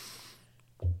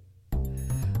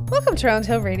Welcome to Round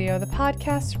Hill Radio, the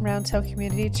podcast from Round Hill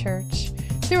Community Church.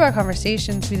 Through our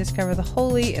conversations, we discover the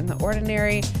holy in the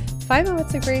ordinary, find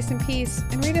moments of grace and peace,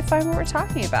 and redefine what we're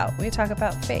talking about. We talk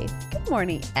about faith. Good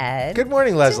morning, Ed. Good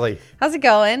morning, Leslie. How's it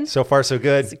going? So far, so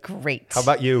good. It's great. How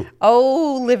about you?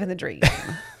 Oh, living the dream.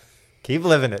 Keep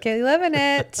living it. Keep living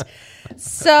it.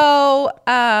 So,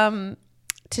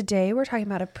 today we're talking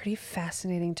about a pretty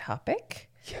fascinating topic.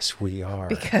 Yes, we are.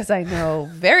 Because I know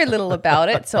very little about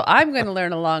it. So I'm going to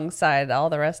learn alongside all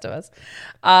the rest of us,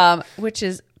 which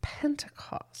is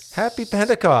Pentecost. Happy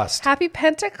Pentecost. Happy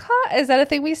Pentecost? Is that a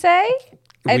thing we say?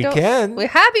 We can.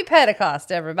 Happy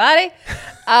Pentecost, everybody.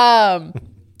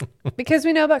 Because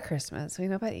we know about Christmas. We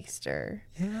know about Easter.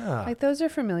 Yeah. Like those are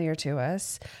familiar to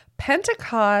us.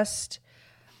 Pentecost,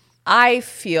 I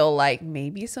feel like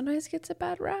maybe sometimes gets a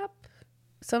bad rap.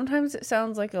 Sometimes it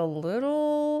sounds like a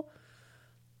little...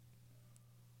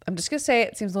 I'm just going to say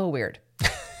it seems a little weird.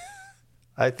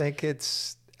 I think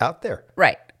it's out there.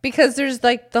 Right. Because there's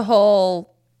like the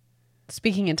whole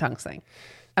speaking in tongues thing.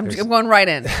 I'm going right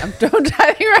in. I'm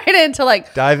diving right into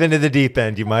like... Dive into the deep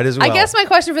end. You might as well. I guess my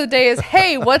question for the day is,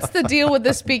 hey, what's the deal with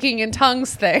the speaking in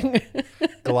tongues thing?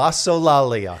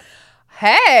 Glossolalia.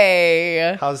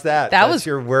 Hey. How's that? That's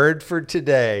your word for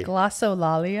today.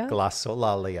 Glossolalia?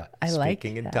 Glossolalia. I like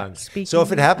Speaking in that. tongues. Speaking so if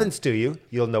it in happens to you,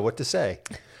 you'll know what to say.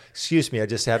 Excuse me, I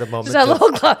just had a moment. Just a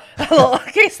little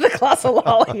case of the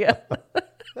glossolalia.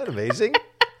 Isn't that amazing?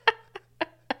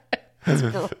 That's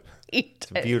great.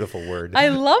 It's a beautiful word. I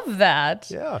love that.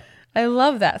 Yeah. I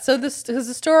love that. So this is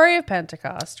the story of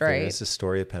Pentecost, right? It is the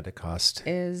story of Pentecost.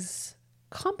 Is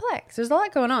complex. There's a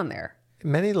lot going on there.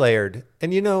 Many layered.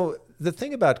 And you know, the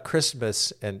thing about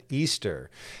Christmas and Easter,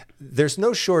 there's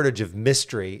no shortage of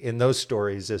mystery in those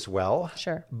stories as well.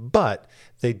 Sure. But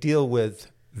they deal with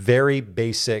very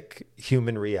basic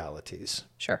human realities.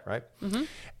 Sure. Right? Mm-hmm.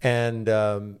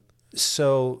 And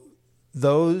so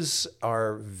those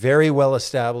are very well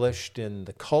established in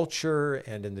the culture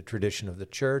and in the tradition of the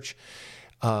church.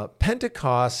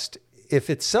 Pentecost, if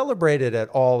it's celebrated at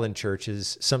all in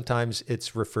churches, sometimes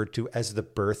it's referred to as the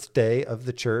birthday of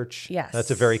the church. Yes.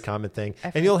 That's a very common thing.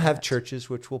 And you'll have churches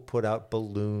which will put out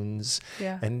balloons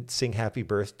and sing happy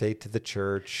birthday to the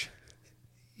church.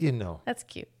 You know. That's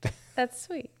cute. That's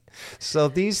sweet. So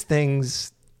these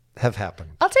things have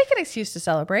happened. I'll take an excuse to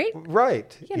celebrate.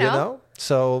 Right. You know?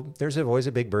 So there's always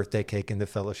a big birthday cake in the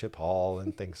fellowship hall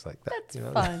and things like that.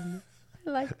 That's fun. I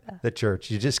like that. The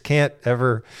church. You just can't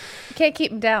ever... You can't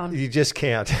keep them down. You just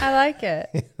can't. I like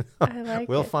it. I like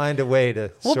we'll it. find a way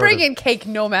to We'll bring in cake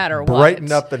no matter what.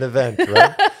 Brighten up an event,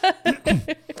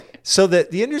 right? So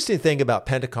the interesting thing about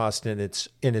Pentecost in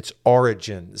its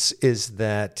origins is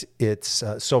that it's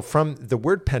so from the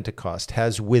word Pentecost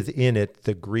has within it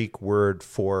the Greek word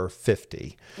for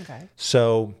 50. Okay.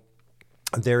 So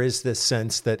there is this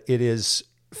sense that it is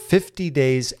 50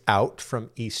 days out from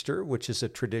Easter, which is a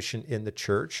tradition in the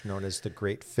church known as the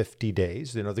Great 50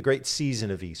 Days, the great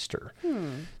season of Easter.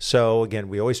 So again,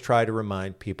 we always try to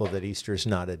remind people that Easter is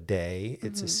not a day,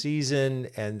 it's a season,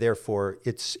 and therefore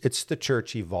it's the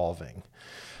church evolving.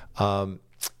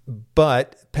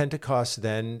 But Pentecost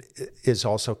then is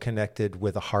also connected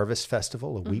with a harvest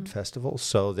festival, a wheat festival.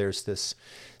 So there's this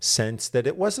sense that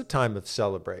it was a time of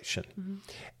celebration.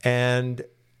 And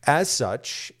as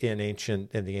such, in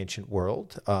the ancient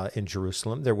world, in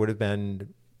Jerusalem, there would have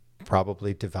been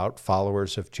probably devout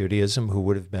followers of Judaism who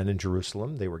would have been in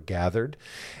Jerusalem. They were gathered.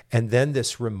 And then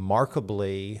this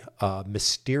remarkably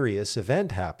mysterious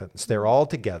event happens. They're all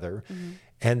together.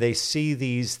 And they see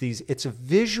these, it's a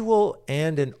visual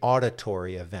and an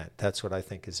auditory event. That's what I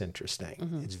think is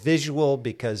interesting. It's visual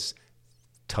because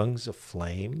tongues of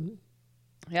flame.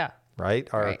 Yeah. Right?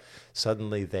 Are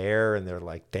suddenly there and they're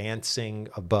like dancing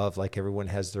above, like everyone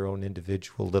has their own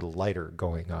individual little lighter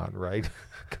going on, right?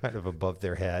 Kind of above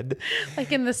their head.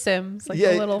 Like in The Sims, like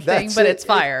a little thing, but it's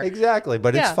fire. Exactly,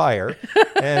 but it's fire.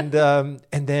 And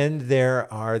then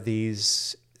there are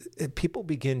these, people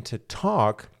begin to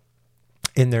talk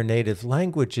in their native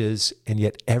languages, and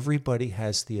yet everybody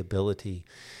has the ability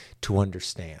to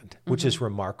understand, which is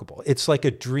remarkable. It's like a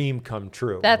dream come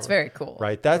true. That's very cool.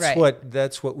 Right?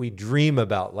 That's what we dream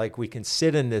about. Like we can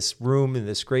sit in this room in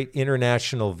this great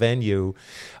international venue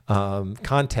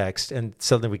context, and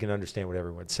suddenly we can understand what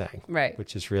everyone's saying. Right.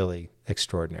 Which is really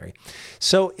extraordinary.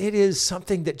 So it is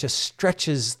something that just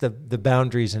stretches the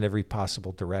boundaries in every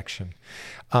possible direction.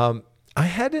 I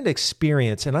had an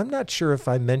experience, and I'm not sure if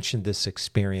I mentioned this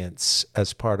experience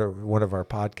as part of one of our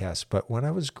podcasts, but when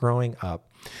I was growing up,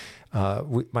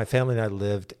 My family and I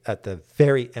lived at the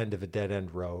very end of a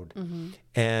dead-end road.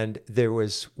 And there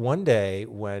was one day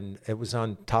when it was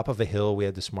on top of a hill. We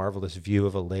had this marvelous view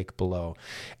of a lake below.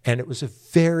 And it was a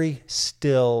very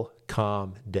still,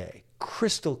 calm day.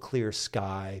 Crystal clear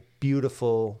sky,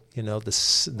 beautiful.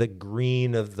 The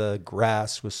green of the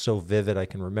grass was so vivid. I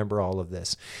can remember all of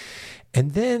this.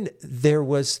 And then there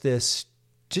was this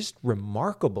just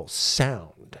remarkable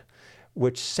sound,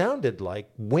 which sounded like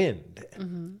wind.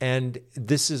 And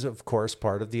this is, of course,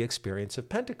 part of the experience of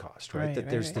Pentecost, right? That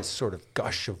there's this sort of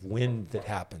gush of wind that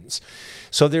happens.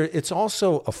 So it's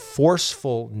also a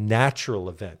forceful natural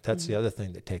event. That's the other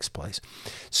thing that takes place.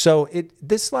 So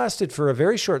this lasted for a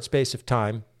very short space of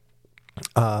time.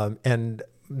 And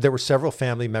there were several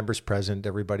family members present.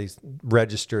 Everybody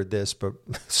registered this, but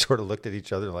sort of looked at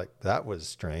each other like, that was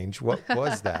strange. What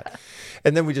was that?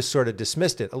 And then we just sort of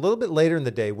dismissed it. A little bit later in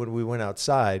the day when we went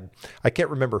outside, I can't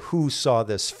remember who saw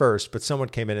this first, but someone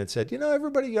came in and said,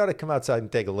 everybody, you ought to come outside and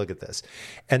take a look at this.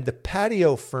 And the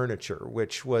patio furniture,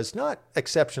 which was not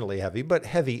exceptionally heavy, but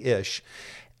heavy-ish,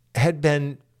 had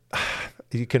been,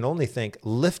 you can only think,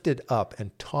 lifted up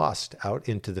and tossed out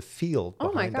into the field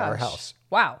behind our house.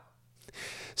 Wow.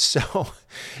 So,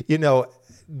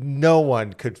 no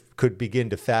one could begin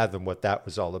to fathom what that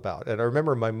was all about. And I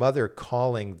remember my mother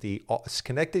calling the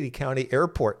Schenectady County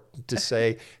Airport to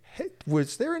say, hey,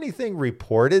 was there anything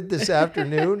reported this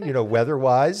afternoon,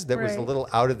 weather-wise, that was a little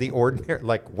out of the ordinary,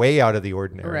 like way out of the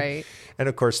ordinary? Right. And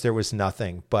of course, there was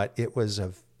nothing, but it was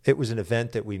an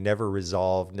event that we never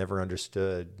resolved, never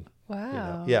understood.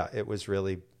 Wow. Yeah, it was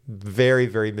really very,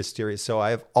 very mysterious. So I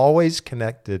have always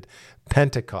connected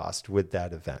Pentecost with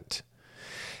that event.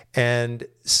 And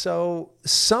so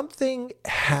something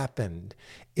happened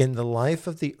in the life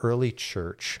of the early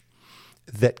church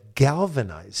that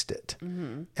galvanized it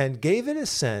and gave it a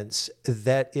sense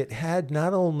that it had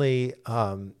not only,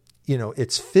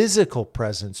 its physical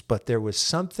presence, but there was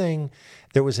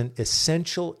an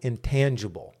essential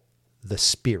intangible, the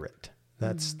Spirit.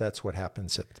 That's what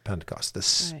happens at the Pentecost. The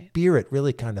Spirit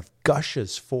really kind of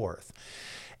gushes forth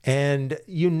and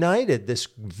united this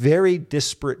very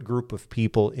disparate group of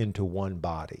people into one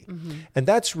body. And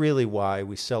that's really why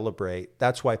we celebrate.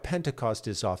 That's why Pentecost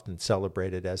is often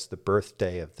celebrated as the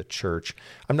birthday of the church.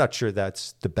 I'm not sure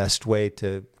that's the best way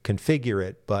to configure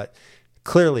it, but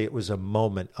clearly it was a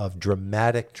moment of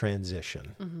dramatic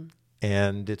transition.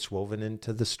 And it's woven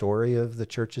into the story of the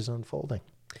church's unfolding.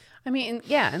 I mean,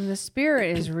 yeah, and the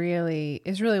Spirit is really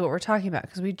what we're talking about,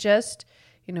 because we just,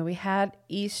 we had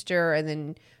Easter, and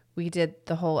then we did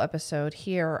the whole episode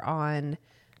here on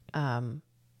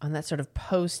that sort of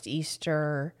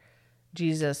post-Easter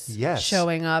Jesus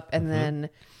showing up, and then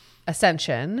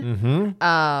ascension.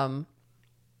 And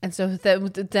so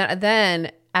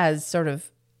then as sort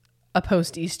of a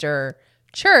post-Easter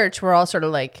church, we're all sort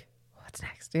of like, what's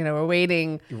next? We're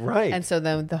waiting, right? And so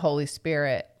then the Holy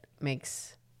Spirit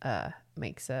makes an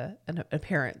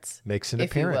appearance. Makes an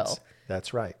if appearance. You will.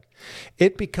 That's right.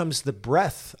 It becomes the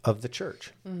breath of the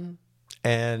church.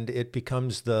 And it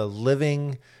becomes the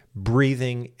living,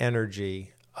 breathing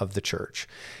energy of the church.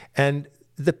 And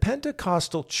the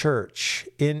Pentecostal church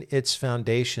in its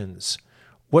foundations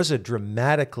was a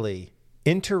dramatically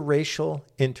interracial,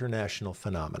 international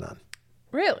phenomenon.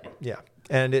 Really? Yeah.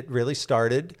 And it really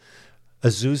started.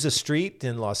 Azusa Street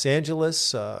in Los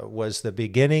Angeles was the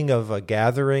beginning of a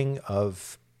gathering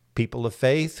of people of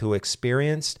faith who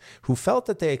felt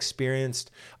that they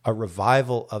experienced a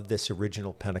revival of this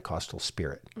original Pentecostal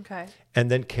spirit. Okay.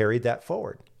 And then carried that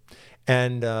forward.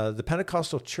 And the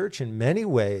Pentecostal church in many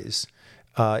ways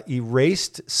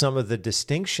erased some of the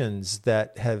distinctions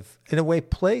that have, in a way,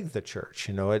 plagued the church.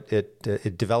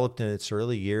 It developed in its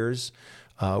early years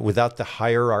without the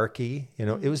hierarchy.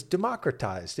 It was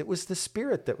democratized. It was the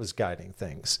Spirit that was guiding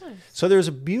things. Nice. So there's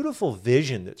a beautiful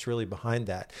vision that's really behind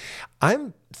that.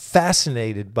 I'm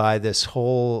fascinated by this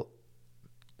whole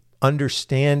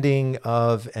understanding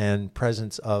of and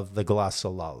presence of the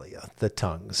glossolalia, the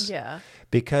tongues. Yeah.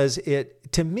 Because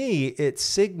to me, it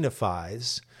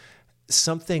signifies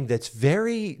something that's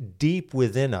very deep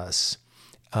within us,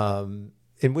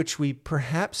 in which we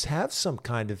perhaps have some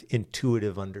kind of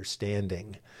intuitive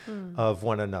understanding of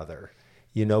one another,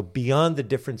 beyond the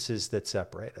differences that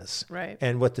separate us. Right.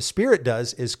 And what the Spirit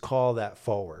does is call that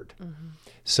forward.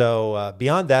 So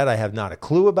beyond that, I have not a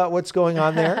clue about what's going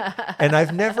on there, and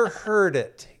I've never heard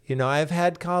it. I've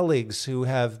had colleagues who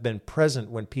have been present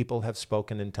when people have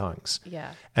spoken in tongues,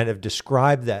 and have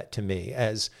described that to me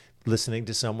as listening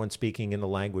to someone speaking in a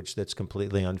language that's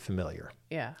completely unfamiliar.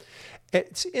 Yeah.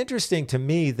 It's interesting to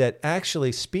me that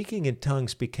actually speaking in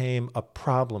tongues became a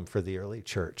problem for the early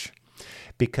church.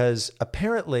 because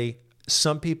apparently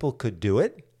some people could do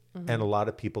it and a lot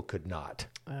of people could not.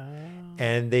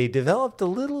 And they developed a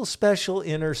little special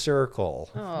inner circle,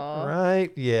 right?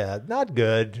 Yeah, not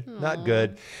good, not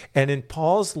good. And in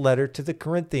Paul's letter to the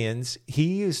Corinthians,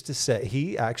 he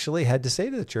actually had to say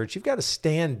to the church, you've got to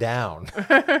stand down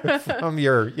from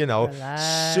your,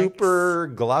 Relax.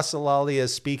 super glossolalia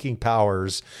speaking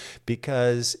powers,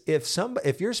 because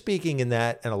if you're speaking in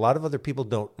that and a lot of other people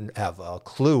don't have a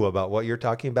clue about what you're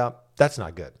talking about, that's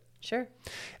not good. Sure.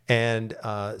 And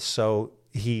so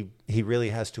he really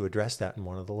has to address that in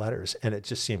one of the letters. And it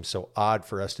just seems so odd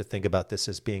for us to think about this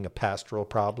as being a pastoral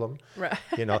problem. Right.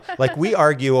 Like we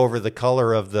argue over the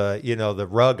color of the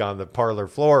rug on the parlor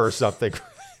floor or something.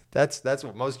 That's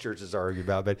what most churches argue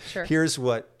about. But Sure. here's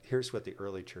what the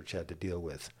early church had to deal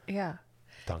with. Yeah.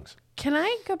 Tongues. Can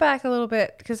I go back a little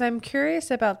bit? Because I'm curious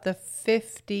about the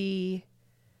 50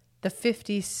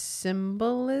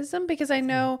 symbolism, because I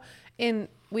know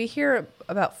we hear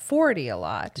about 40 a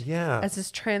lot. Yeah. As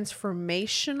this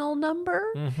transformational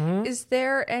number. Mm-hmm. Is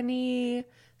there any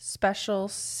special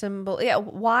symbol? Yeah.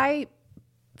 Why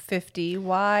 50?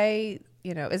 Why,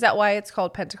 is that why it's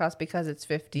called Pentecost? Because it's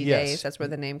 50 Yes. days. That's where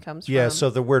the name comes from. Yeah, so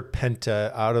the word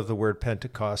penta, out of the word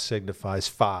Pentecost, signifies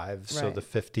 5. So Right. the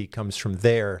 50 comes from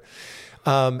there.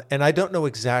 And I don't know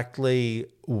exactly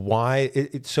why.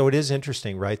 So it is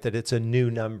interesting, right, that it's a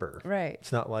new number. Right.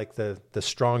 It's not like the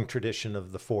strong tradition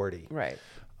of the 40. Right.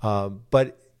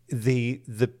 But the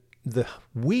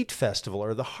wheat festival,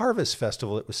 or the harvest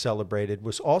festival that was celebrated,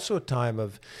 was also a time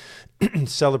of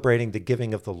celebrating the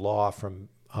giving of the law from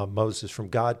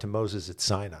God to Moses at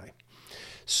Sinai.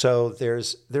 So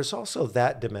there's also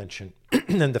that dimension.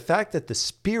 And the fact that the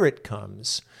Spirit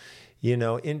comes,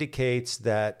 indicates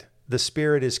that the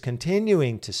Spirit is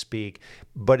continuing to speak,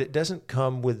 but it doesn't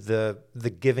come with the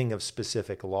giving of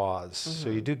specific laws. So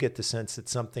you do get the sense that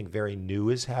something very new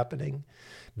is happening,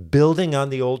 building on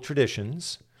the old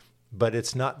traditions, but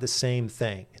it's not the same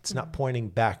thing. It's not pointing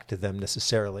back to them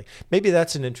necessarily. Maybe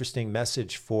that's an interesting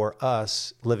message for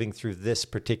us living through this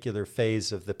particular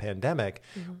phase of the pandemic,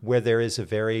 where there is a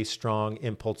very strong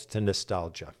impulse to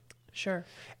nostalgia. Sure.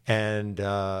 And,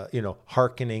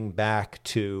 hearkening back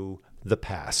to the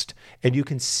past. And you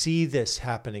can see this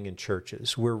happening in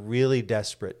churches. We're really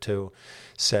desperate to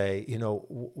say,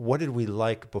 what did we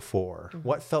like before?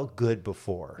 What felt good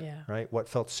before? Yeah. Right? What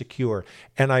felt secure?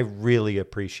 And I really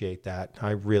appreciate that. I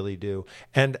really do.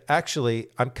 And actually,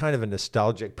 I'm kind of a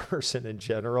nostalgic person in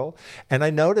general. And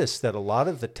I noticed that a lot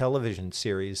of the television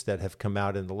series that have come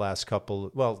out in the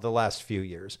last few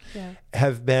years,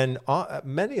 have been,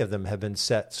 many of them have been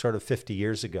set sort of 50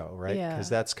 years ago, right? Yeah. Because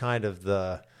that's kind of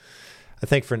I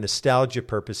think for nostalgia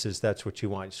purposes, that's what you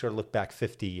want. You sort of look back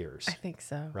 50 years. I think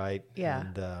so. Right? Yeah.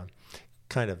 And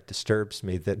kind of disturbs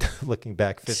me that looking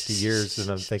back 50 years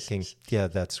and I'm thinking, yeah,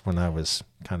 that's when I was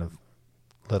kind of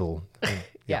little. And,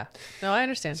 Yeah. No, I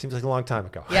understand. Seems like a long time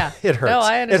ago. Yeah. It hurts. No,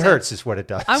 I understand. It hurts is what it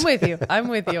does. I'm with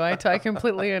you. I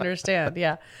completely understand.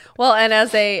 Yeah. Well, and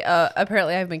as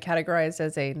apparently I've been categorized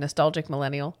as a nostalgic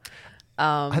millennial.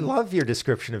 I love your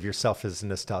description of yourself as a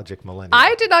nostalgic millennial.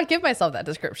 I did not give myself that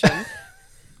description.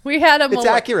 We had It's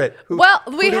accurate. Who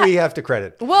do we have to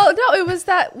credit? Well, no, it was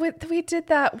that we did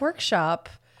that workshop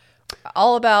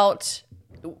all about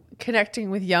connecting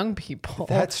with young people.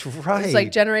 That's right. It's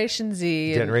like Generation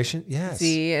Z. Yes.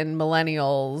 Z and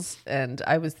millennials. And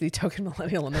I was the token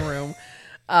millennial in the room.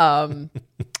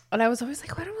 And I was always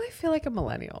like, why don't I feel like a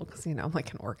millennial? Because, I'm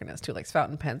like an organist who likes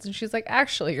fountain pens. And she's like,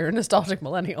 actually, you're a nostalgic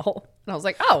millennial. And I was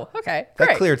like, oh, okay, great.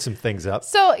 That cleared some things up.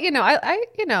 So,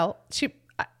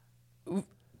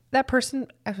 that person,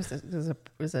 it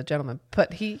was a gentleman,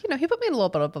 but he put me in a little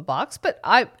bit of a box, but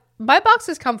my box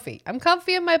is comfy. I'm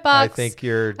comfy in my box. I think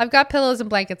I've got pillows and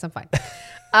blankets. I'm fine.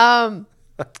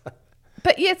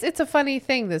 But yeah, it's a funny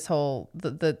thing. This whole,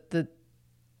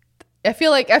 I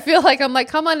feel like I'm like,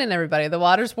 come on in, everybody. The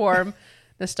water's warm.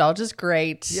 Nostalgia's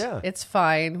great. Yeah. It's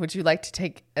fine. Would you like to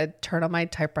take a turn on my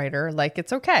typewriter? Like,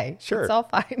 it's okay. Sure. It's all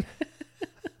fine.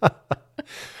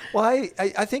 Well,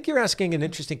 I think you're asking an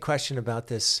interesting question about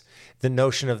the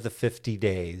notion of the 50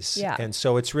 days. Yeah. And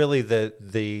so it's really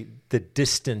the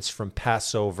distance from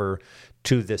Passover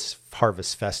to this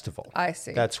harvest festival. I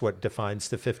see. That's what defines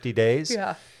the 50 days.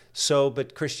 Yeah. So,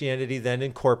 but Christianity then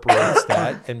incorporates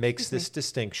that and makes this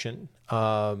distinction.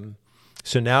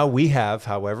 So now we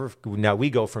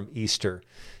go from Easter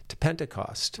to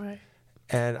Pentecost. Right.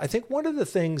 And I think one of the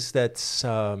things that's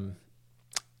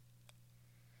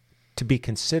to be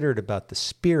considered about the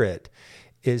Spirit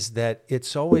is that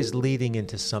it's always leading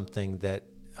into something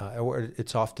or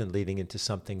it's often leading into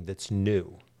something that's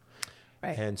new.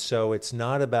 Right. And so it's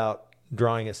not about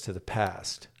drawing us to the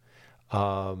past.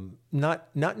 Not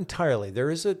entirely. There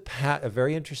is a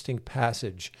very interesting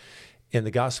passage in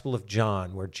the Gospel of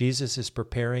John where Jesus is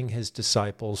preparing his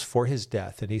disciples for his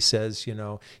death. And he says,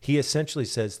 he essentially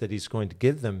says that he's going to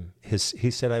give them he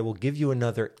said, I will give you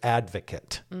another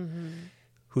advocate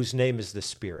whose name is the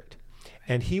Spirit.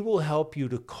 And he will help you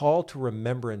to call to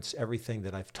remembrance everything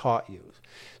that I've taught you.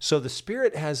 So the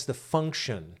Spirit has the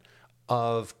function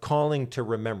of calling to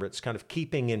remembrance, kind of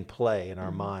keeping in play in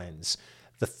our minds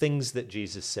the things that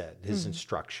Jesus said, his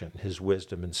instruction, his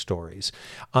wisdom and stories.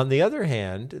 On the other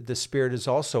hand, the Spirit is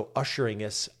also ushering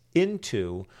us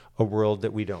into a world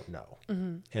that we don't know.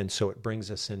 And so it brings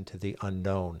us into the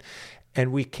unknown.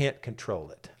 And we can't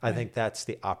control it. I think that's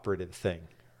the operative thing,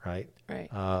 right? Right.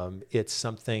 It's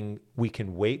something we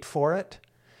can wait for it.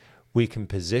 We can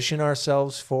position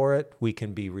ourselves for it. We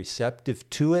can be receptive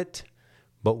to it,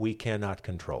 but we cannot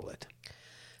control it.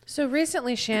 So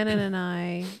recently, Shannon and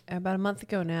I, about a month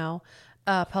ago now,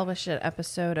 published an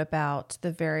episode about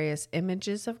the various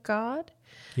images of God.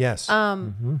 Yes.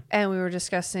 And we were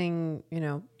discussing,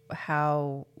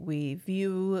 how we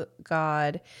view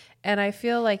God. And I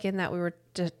feel like in that we were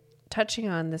touching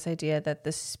on this idea that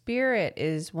the Spirit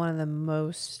is one of the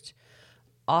most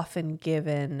often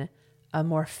given a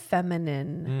more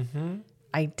feminine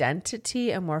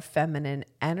identity, a more feminine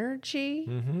energy.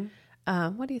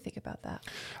 What do you think about that?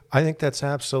 I think that's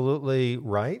absolutely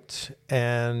right.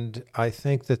 And I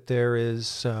think that there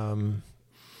is...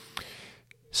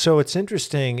 So it's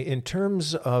interesting, in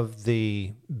terms of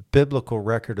the biblical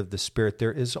record of the Spirit,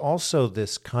 there is also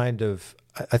this kind of...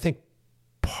 I think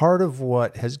part of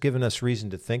what has given us reason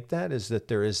to think that is that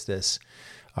there is this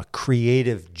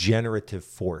creative, generative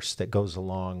force that goes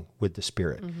along with the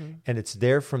Spirit. And it's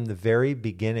there from the very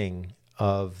beginning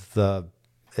of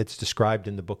it's described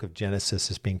in the book of Genesis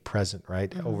as being present,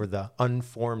 right? Over the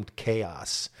unformed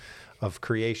chaos of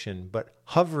creation, but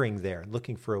hovering there,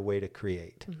 looking for a way to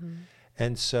create.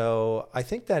 And so I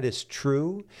think that is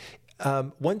true.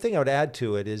 One thing I would add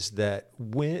to it is that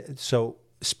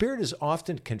Spirit is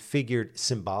often configured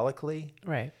symbolically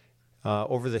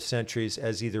over the centuries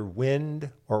as either wind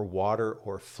or water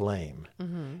or flame.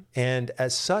 And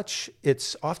as such,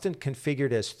 it's often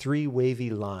configured as three wavy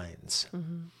lines.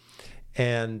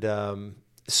 And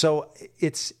so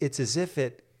it's as if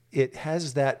it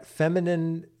has that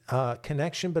feminine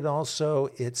connection, but also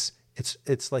it's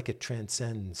like it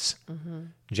transcends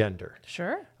gender.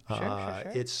 Sure.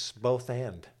 It's both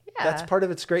and. Yeah. That's part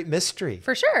of its great mystery.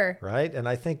 For sure. Right? And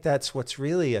I think that's what's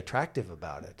really attractive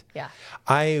about it. Yeah.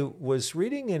 I was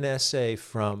reading an essay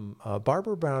from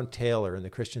Barbara Brown Taylor in the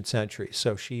Christian Century.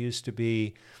 So she used to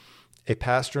be a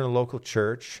pastor in a local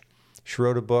church. She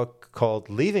wrote a book called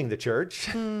Leaving the Church,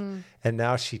 and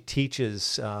now she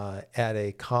teaches at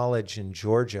a college in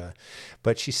Georgia.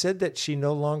 But she said that she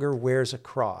no longer wears a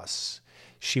cross.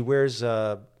 She wears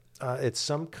it's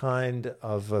some kind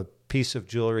of a piece of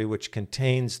jewelry which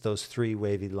contains those three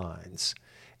wavy lines.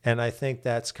 And I think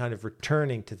that's kind of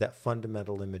returning to that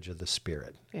fundamental image of the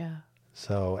Spirit. Yeah.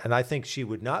 So, and I think she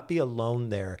would not be alone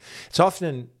there. It's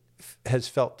often has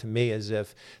felt to me as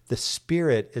if the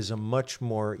Spirit is a much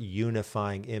more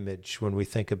unifying image when we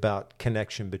think about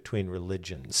connection between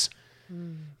religions.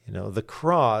 The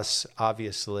cross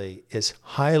obviously is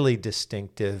highly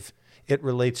distinctive. It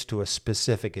relates to a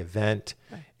specific event.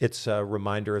 Right. It's a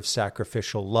reminder of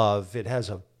sacrificial love. It has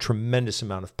a tremendous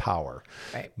amount of power.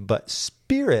 Right. But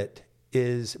Spirit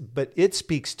it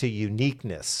speaks to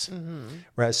uniqueness,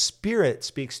 whereas Spirit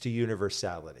speaks to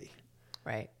universality.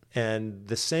 Right. And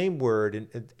the same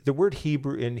word, the word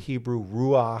in Hebrew,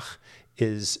 ruach,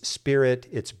 is spirit,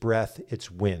 it's breath, it's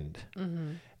wind.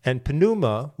 And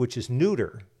pneuma, which is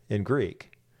neuter in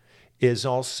Greek, is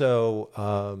also,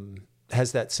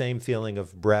 has that same feeling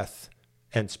of breath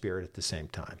and spirit at the same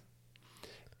time.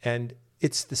 And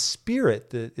it's the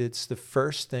Spirit, it's the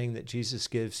first thing that Jesus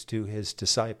gives to his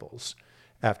disciples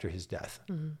after his death.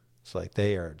 It's like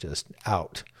they are just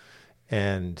out.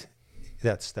 And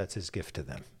that's his gift to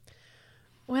them.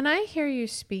 When I hear you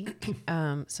speak,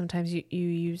 sometimes you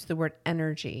use the word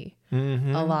energy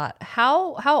a lot.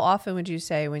 How often would you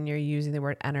say when you're using the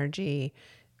word energy,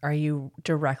 are you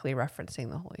directly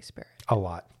referencing the Holy Spirit? A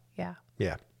lot. Yeah.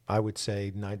 Yeah. I would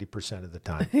say 90% of the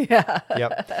time. Yeah.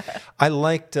 Yep. I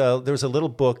liked, there was a little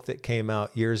book that came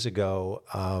out years ago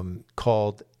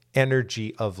called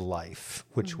Energy of Life,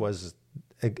 which was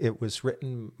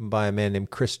written by a man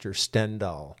named Krister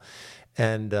Stendahl.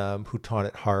 and who taught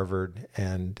at Harvard,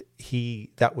 and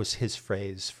that was his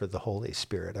phrase for the Holy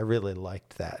Spirit. I really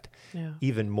liked that. Yeah.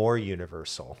 Even more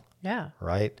universal. Yeah.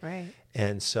 Right. Right.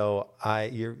 And so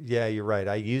you're right.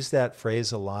 I use that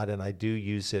phrase a lot, and I do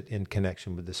use it in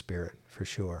connection with the Spirit for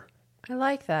sure. I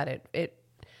like that.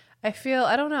 I feel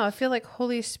like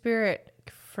Holy Spirit,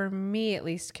 for me at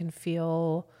least, can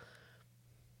feel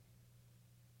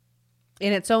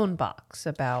in its own box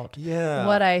about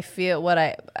what I feel,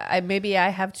 maybe I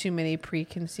have too many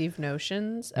preconceived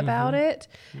notions about it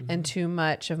and too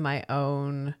much of my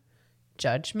own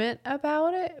judgment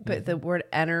about it. But the word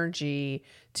energy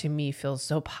to me feels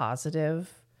so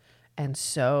positive and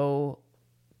so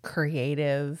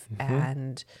creative.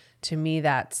 And to me,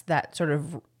 that's that sort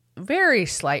of very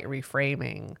slight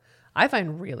reframing I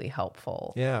find really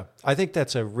helpful. Yeah, I think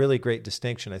that's a really great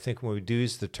distinction. I think when we do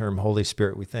use the term Holy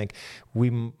Spirit, we think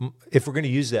if we're going to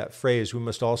use that phrase, we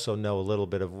must also know a little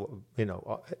bit of,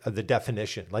 the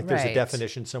definition. Like there's a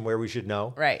definition somewhere we should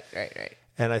know. Right.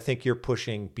 And I think you're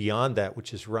pushing beyond that,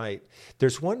 which is right.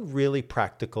 There's one really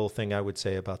practical thing I would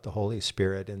say about the Holy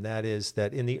Spirit, and that is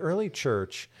that in the early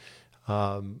church,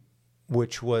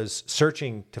 which was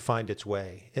searching to find its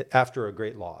way after a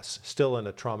great loss, still in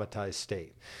a traumatized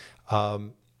state,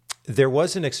 there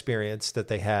was an experience that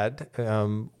they had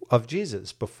of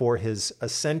Jesus before his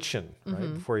ascension,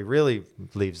 right? Before he really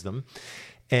leaves them.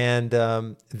 And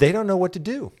they don't know what to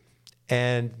do.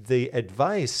 And the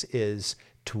advice is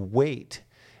to wait.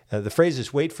 The phrase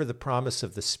is wait for the promise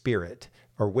of the Spirit,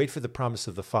 or wait for the promise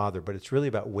of the Father, but it's really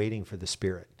about waiting for the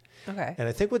Spirit. Okay. And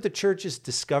I think what the church is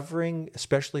discovering,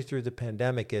 especially through the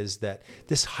pandemic, is that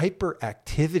this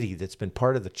hyperactivity that's been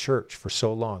part of the church for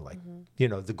so long, like,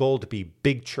 the goal to be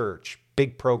big church,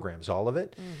 big programs, all of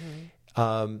it,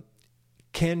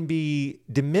 can be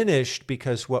diminished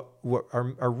because what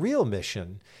our real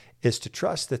mission is to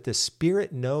trust that the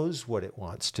Spirit knows what it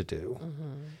wants to do.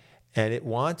 And it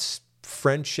wants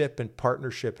friendship and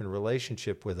partnership and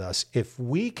relationship with us. If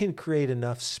we can create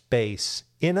enough space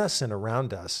in us and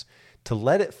around us to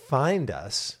let it find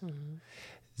us,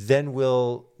 then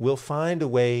we'll find a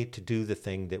way to do the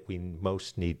thing that we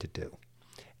most need to do.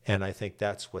 And I think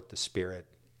that's what the Spirit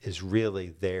is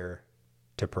really there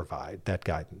to provide, that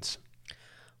guidance.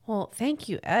 Well, thank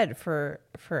you, Ed, for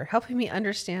helping me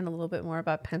understand a little bit more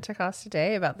about Pentecost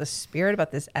today, about the Spirit,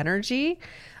 about this energy.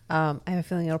 I have a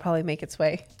feeling it'll probably make its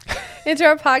way into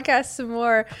our podcast some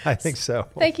more. I think so.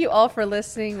 Thank you all for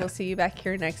listening. We'll see you back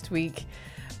here next week.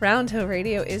 Round Hill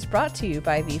Radio is brought to you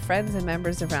by the friends and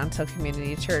members of Round Hill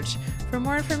Community Church. For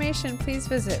more information, please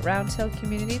visit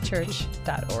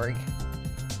roundhillcommunitychurch.org.